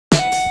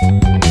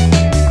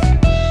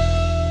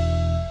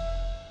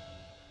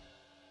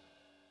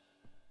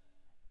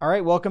All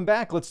right, welcome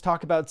back. Let's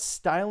talk about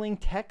styling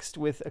text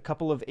with a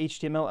couple of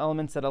HTML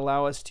elements that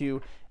allow us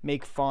to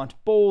make font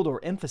bold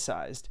or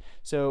emphasized.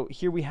 So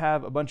here we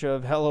have a bunch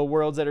of hello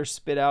worlds that are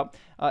spit out.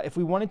 If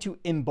we wanted to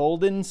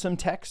embolden some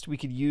text, we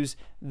could use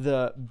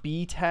the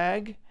B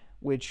tag,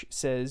 which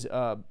says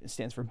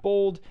stands for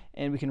bold,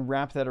 and we can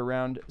wrap that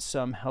around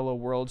some hello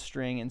world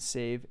string and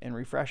save and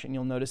refresh, and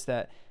you'll notice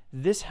that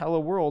this hello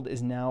world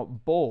is now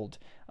bold.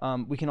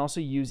 We can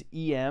also use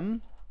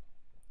EM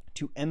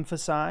to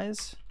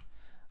emphasize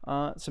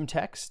some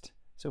text.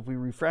 So if we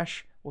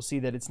refresh, we'll see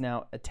that it's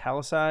now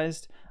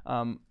italicized.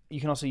 You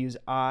can also use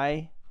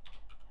I,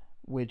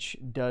 which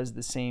does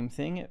the same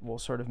thing. It will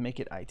sort of make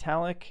it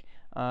italic.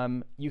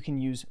 You can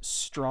use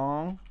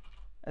strong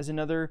as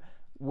another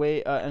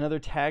way, another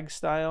tag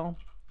style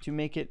to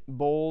make it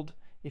bold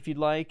if you'd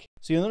like.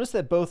 So you'll notice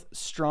that both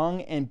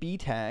strong and B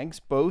tags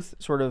both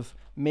sort of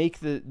make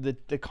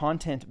the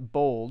content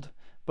bold,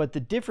 but the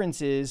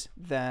difference is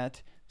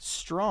that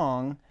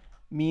strong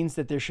means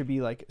that there should be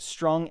like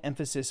strong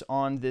emphasis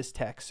on this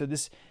text. So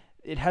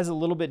it has a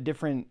little bit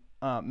different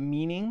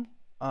meaning.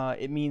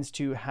 It means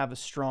to have a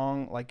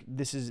strong, like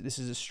this is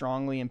a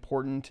strongly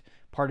important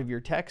part of your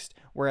text,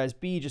 whereas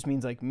B just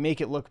means like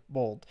make it look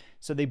bold.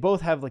 So they both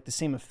have like the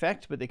same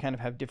effect, but they kind of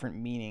have different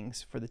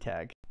meanings for the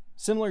tag.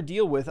 Similar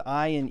deal with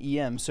I and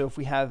EM. So if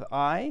we have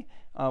I,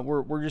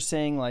 we're just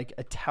saying like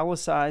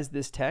italicize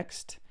this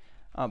text,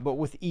 but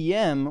with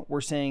EM,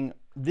 we're saying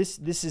this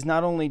is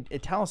not only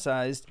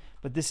italicized,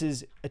 but this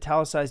is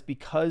italicized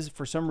because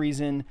for some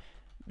reason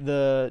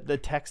the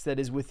text that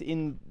is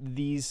within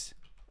these,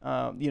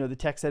 the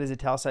text that is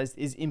italicized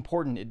is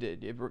important.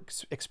 It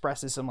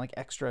expresses some like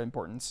extra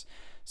importance.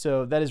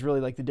 So that is really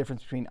like the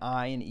difference between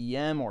I and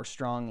EM, or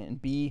strong and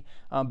B.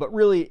 But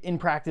really in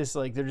practice,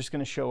 like they're just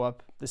going to show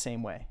up the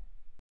same way.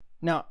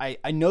 Now,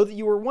 I know that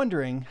you were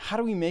wondering, how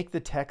do we make the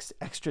text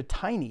extra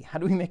tiny? How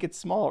do we make it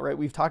small, right?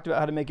 We've talked about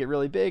how to make it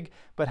really big,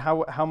 but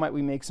how might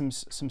we make some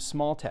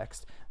small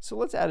text? So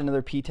let's add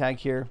another P tag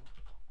here.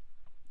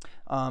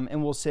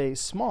 And we'll say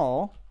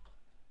small,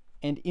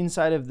 and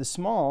inside of the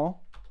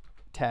small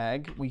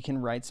tag, we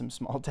can write some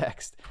small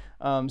text.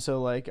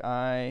 So like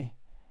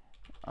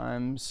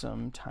I'm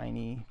some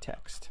tiny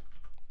text.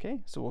 Okay,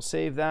 so we'll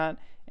save that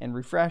and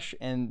refresh,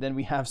 and then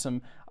we have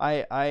some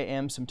I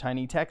am some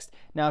tiny text.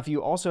 Now if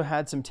you also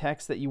had some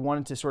text that you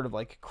wanted to sort of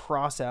like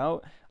cross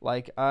out,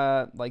 like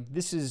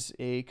this is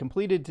a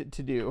completed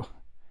to do,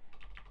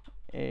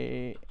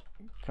 a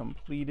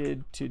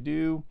completed to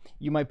do,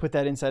 you might put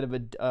that inside of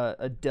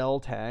a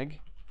del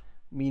tag,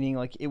 meaning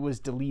like it was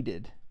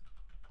deleted.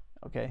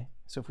 Okay,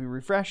 so if we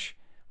refresh,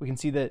 we can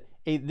see that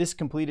this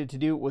completed to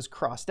do was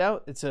crossed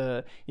out. It's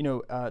the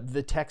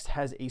text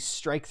has a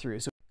strike through.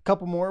 So a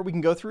couple more we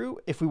can go through.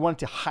 If we wanted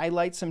to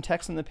highlight some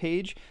text on the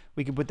page,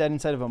 we could put that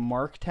inside of a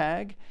mark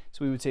tag.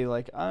 So we would say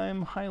like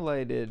I'm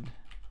highlighted,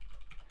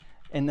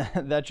 and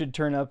that should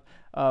turn up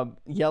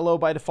yellow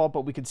by default,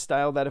 but we could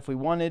style that if we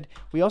wanted.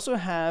 We also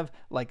have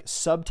like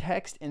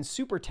subtext and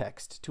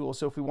supertext tools.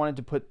 So if we wanted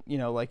to put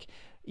like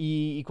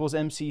E equals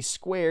MC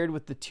squared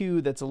with the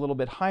 2 that's a little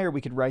bit higher, we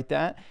could write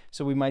that.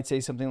 So we might say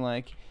something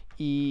like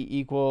E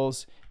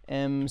equals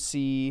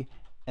MC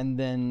and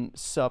then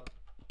sup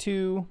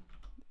 2.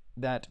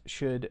 That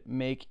should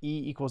make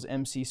E equals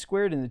MC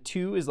squared, and the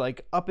 2 is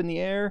like up in the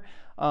air.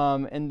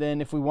 And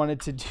then if we wanted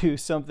to do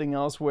something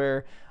else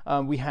where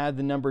we had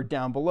the number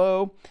down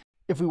below,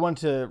 if we want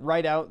to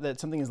write out that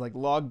something is like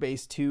log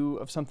base 2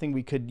 of something,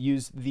 we could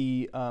use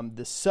the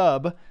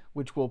sub,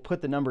 which will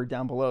put the number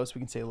down below. So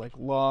we can say like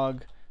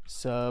log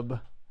sub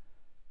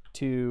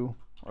 2,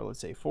 or let's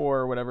say 4,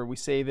 or whatever. We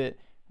save it,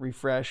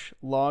 refresh,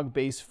 log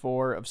base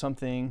 4 of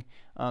something.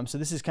 So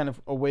this is kind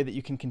of a way that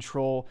you can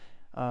control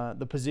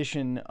the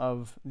position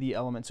of the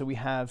element. So we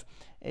have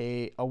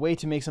a way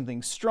to make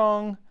something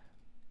strong,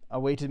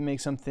 a way to make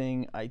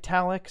something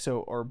italic,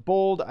 or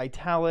bold,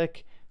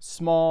 italic,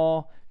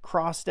 small,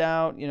 crossed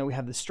out. We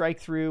have the strike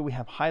through, we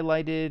have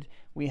highlighted,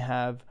 we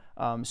have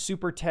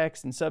super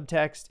text and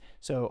subtext.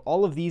 So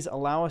all of these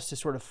allow us to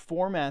sort of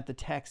format the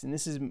text, and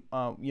this is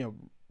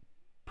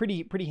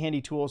pretty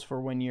handy tools for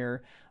when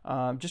you're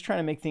just trying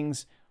to make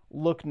things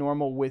look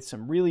normal with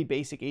some really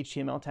basic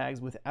HTML tags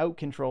without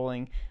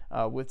controlling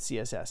with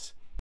CSS.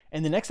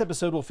 In the next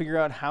episode, we'll figure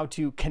out how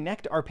to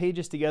connect our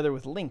pages together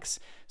with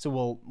links.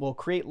 So we'll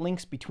create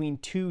links between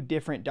 2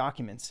 different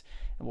documents,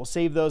 and we'll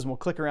save those and we'll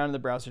click around in the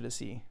browser to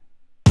see.